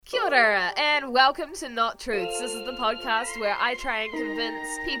Kia ora, and welcome to Not Truths. This is the podcast where I try and convince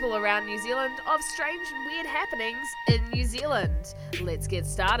people around New Zealand of strange and weird happenings in New Zealand. Let's get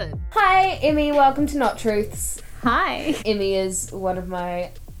started. Hi, Emmy. Welcome to Not Truths. Hi. Emmy is one of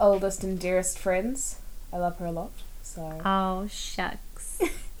my oldest and dearest friends. I love her a lot. So. Oh, shucks.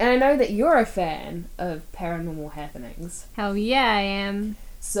 And I know that you're a fan of paranormal happenings. Hell yeah, I am.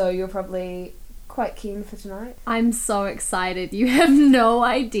 So you're probably quite keen for tonight. I'm so excited. You have no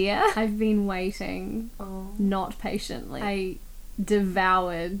idea. I've been waiting, not patiently. I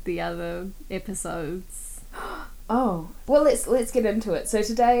devoured the other episodes. Oh, well, let's get into it. So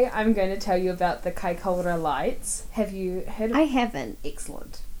today I'm going to tell you about the Kaikoura Lights. Have you heard of I haven't.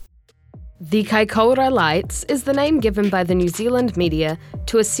 Excellent. The Kaikoura Lights is the name given by the New Zealand media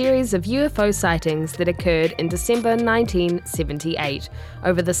to a series of UFO sightings that occurred in December 1978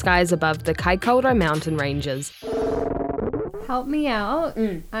 over the skies above the Kaikoura mountain ranges. Help me out.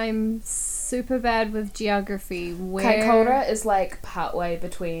 I'm super bad with geography. Kaikoura is like partway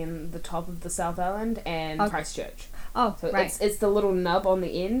between the top of the South Island and Christchurch. Oh, So right. it's the little nub on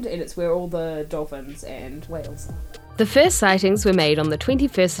the end, and it's where all the dolphins and whales are. The first sightings were made on the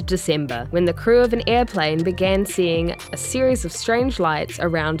 21st of December, when the crew of an airplane began seeing a series of strange lights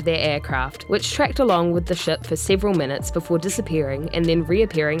around their aircraft, which tracked along with the ship for several minutes before disappearing and then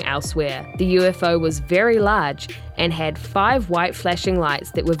reappearing elsewhere. The UFO was very large and had 5 white flashing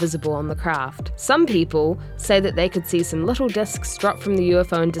lights that were visible on the craft. Some people say that they could see some little discs drop from the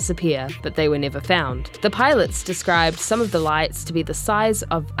UFO and disappear, but they were never found. The pilots described some of the lights to be the size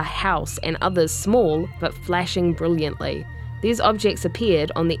of a house and others small but flashing brilliantly. These objects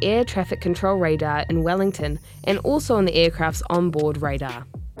appeared on the air traffic control radar in Wellington and also on the aircraft's onboard radar.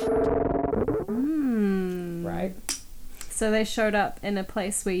 Right? So they showed up in a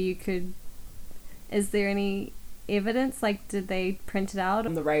place where you could... Is there any evidence? Like, did they print it out?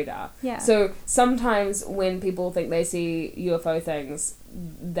 On the radar. Yeah. So sometimes when people think they see UFO things,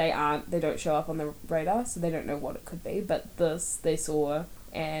 they don't show up on the radar, so they don't know what it could be. But this they saw,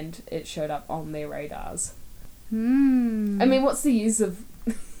 and it showed up on their radars. I mean, what's the use of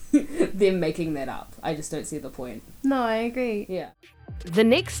them making that up? I just don't see the point. No, I agree. Yeah. The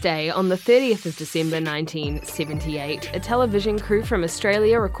next day, on the 30th of December 1978, a television crew from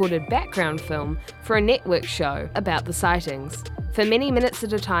Australia recorded background film for a network show about the sightings. For many minutes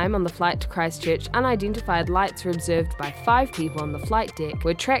at a time on the flight to Christchurch, unidentified lights were observed by 5 people on the flight deck,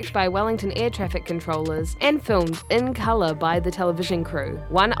 were tracked by Wellington air traffic controllers, and filmed in colour by the television crew.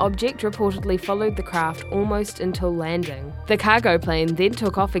 One object reportedly followed the craft almost until landing. The cargo plane then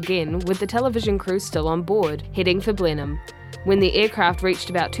took off again, with the television crew still on board, heading for Blenheim. When the aircraft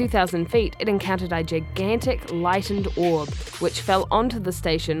reached about 2,000 feet, it encountered a gigantic lightened orb, which fell onto the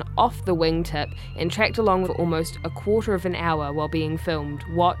station off the wingtip and tracked along for almost a quarter of an hour while being filmed,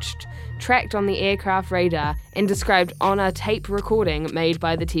 watched, tracked on the aircraft radar, and described on a tape recording made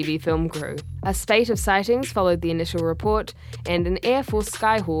by the TV film crew. A spate of sightings followed the initial report, and an Air Force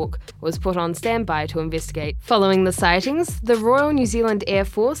Skyhawk was put on standby to investigate. Following the sightings, the Royal New Zealand Air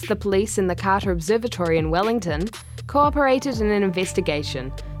Force, the police, and the Carter Observatory in Wellington cooperated in an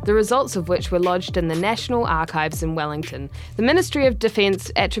investigation, the results of which were lodged in the National Archives in Wellington. The Ministry of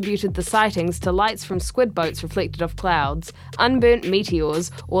Defence attributed the sightings to lights from squid boats reflected off clouds, unburnt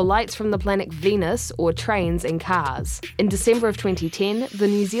meteors, or lights from the planet Venus, or trains and cars. In December of 2010, the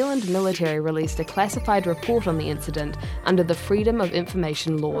New Zealand military released a classified report on the incident under the Freedom of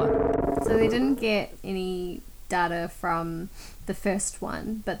Information law. So they didn't get any data from the first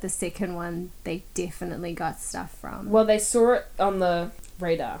one, but the second one they definitely got stuff from. Well, they saw it on the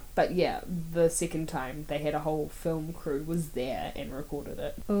radar, but yeah, the second time they had a whole film crew was there and recorded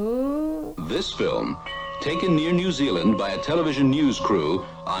it. Ooh. This film, taken near New Zealand by a television news crew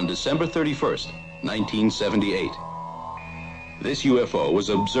on December 31st, 1978. This UFO was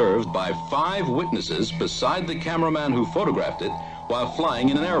observed by 5 witnesses beside the cameraman who photographed it while flying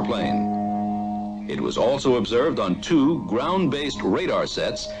in an airplane. It was also observed on 2 ground-based radar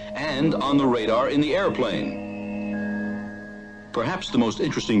sets and on the radar in the airplane. Perhaps the most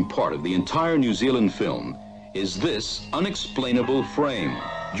interesting part of the entire New Zealand film is this unexplainable frame.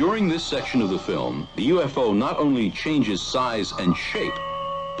 During this section of the film, the UFO not only changes size and shape,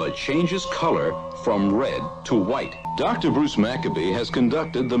 but changes color from red to white. Dr. Bruce Maccabee has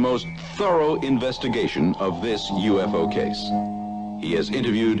conducted the most thorough investigation of this UFO case. He has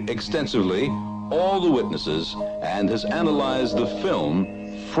interviewed extensively all the witnesses and has analyzed the film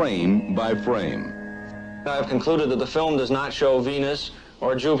frame by frame. I've concluded that the film does not show Venus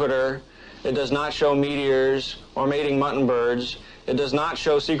or Jupiter. It does not show meteors or mating mutton birds. It does not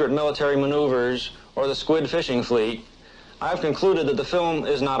show secret military maneuvers or the squid fishing fleet. I've concluded that the film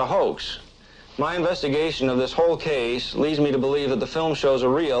is not a hoax. My investigation of this whole case leads me to believe that the film shows a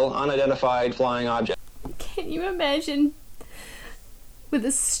real, unidentified flying object. Can you imagine with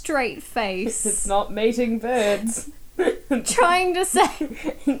a straight face It's not mating birds. trying to say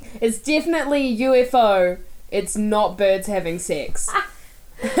It's definitely UFO. It's not birds having sex.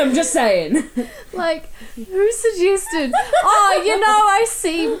 I'm just saying. like, who suggested, oh, you know, I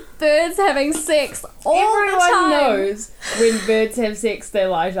see birds having sex all the Everyone time. knows when birds have sex, they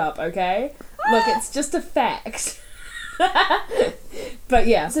light up, okay? Look, it's just a fact. But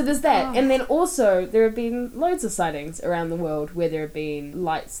yeah, so there's that. And then also, there have been loads of sightings around the world where there have been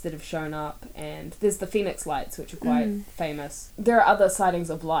lights that have shown up, and there's the Phoenix lights, which are quite famous. There are other sightings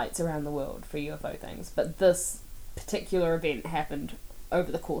of lights around the world for UFO things, but this particular event happened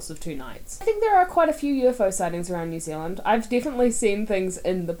over the course of 2 nights. I think there are quite a few UFO sightings around New Zealand. I've definitely seen things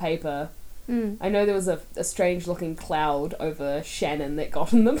in the paper. I know there was a strange looking cloud over Shannon that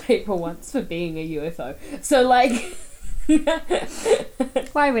got in the paper once for being a UFO. So like...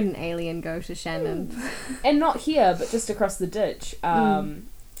 Why would an alien go to Shannon? And not here, but just across the ditch.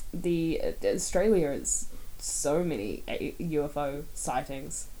 Australia is so many UFO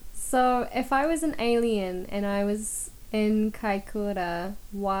sightings. So, if I was an alien and I was in Kaikoura,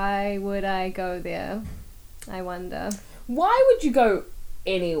 why would I go there? I wonder. Why would you go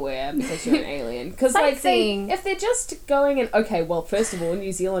anywhere because you're an alien? Because like Sightseeing. if they're just going and okay, well, first of all,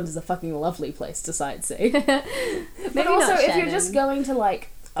 New Zealand is a fucking lovely place to sightsee. But also, if you're just going to like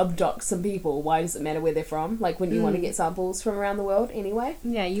abduct some people, why does it matter where they're from? Like, wouldn't you want to get samples from around the world anyway?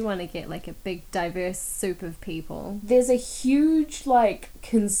 Yeah, you want to get like a big diverse soup of people. There's a huge like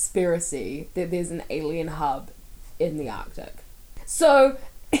conspiracy that there's an alien hub in the Arctic. So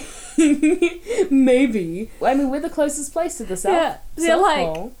maybe, I mean, we're the closest place to the South. Yeah, they're South like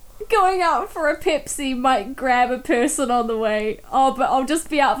Pole. going out for a Pepsi, might grab a person on the way. Oh, but I'll just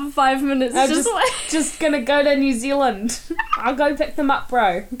be out for 5 minutes. I'm Just like just gonna go to New Zealand. I'll go pick them up,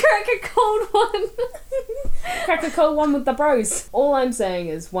 bro. crack a cold one. Crack a cold one with the bros. All I'm saying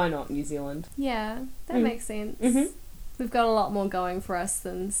is, why not New Zealand? Yeah, that makes sense. Mhm. We've got a lot more going for us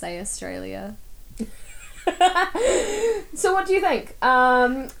than, say, Australia. So what do you think?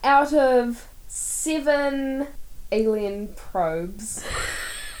 Out of 7 alien probes,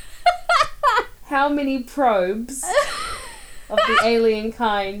 how many probes of the alien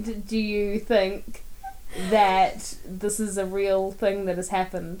kind do you think that this is a real thing that has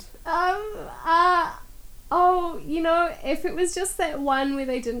happened? You know, if it was just that one where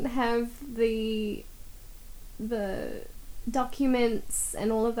they didn't have the documents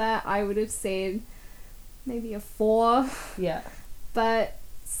and all of that, I would have said maybe a 4. Yeah. But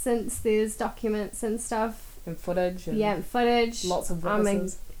since there's documents and stuff, And footage. And and footage, lots of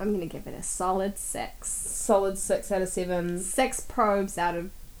witnesses. I'm gonna give it a solid 6. Solid 6 out of 7 6 probes out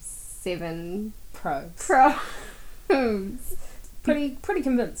of 7 probes. probes. Pretty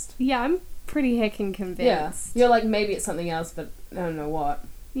convinced. Yeah, I'm pretty heckin' convinced. Yeah. You're like, maybe it's something else, but I don't know what.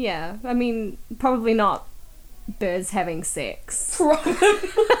 Yeah, I mean, probably not birds having sex.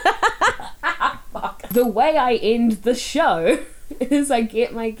 The way I end the show is I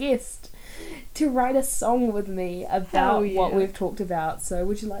get my guest to write a song with me about Hell yeah. what we've talked about. So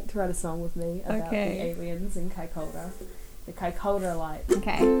would you like to write a song with me about Okay. the aliens in Kaikoura? The Kaikoura lights.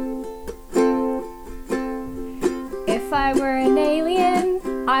 Okay. If I were an alien,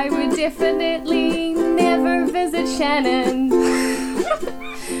 I would definitely never visit Shannon.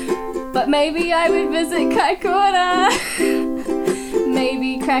 But maybe I would visit Kaikoura.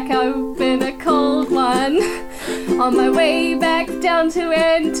 Maybe crack open a cold one on my way back down to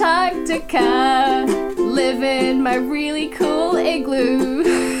Antarctica. Live in my really cool igloo.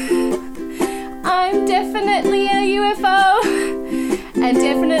 I'm definitely a UFO, and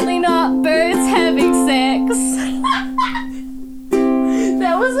definitely not birds having sex.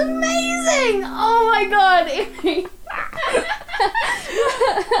 That was amazing! Oh my god, Emmy.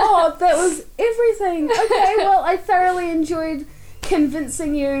 Oh, that was everything. Okay, well, I thoroughly enjoyed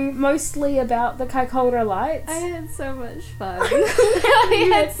convincing you mostly about the Kaikoura lights. I had so much fun. I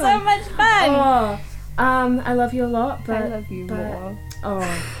had so much fun. Oh, I love you a lot, but I love you more. Oh,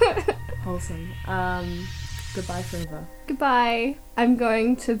 wholesome. Goodbye forever. Goodbye. I'm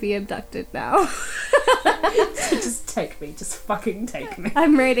going to be abducted now. Just take me. Just fucking take me.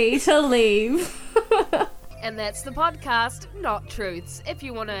 I'm ready to leave. And that's the podcast, Not Truths. If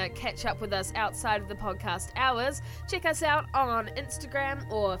you want to catch up with us outside of the podcast hours, check us out on Instagram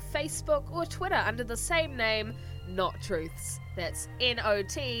or Facebook or Twitter under the same name, Not Truths. That's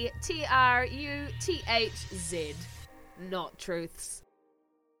NOTTRUTHZ. Not Truths.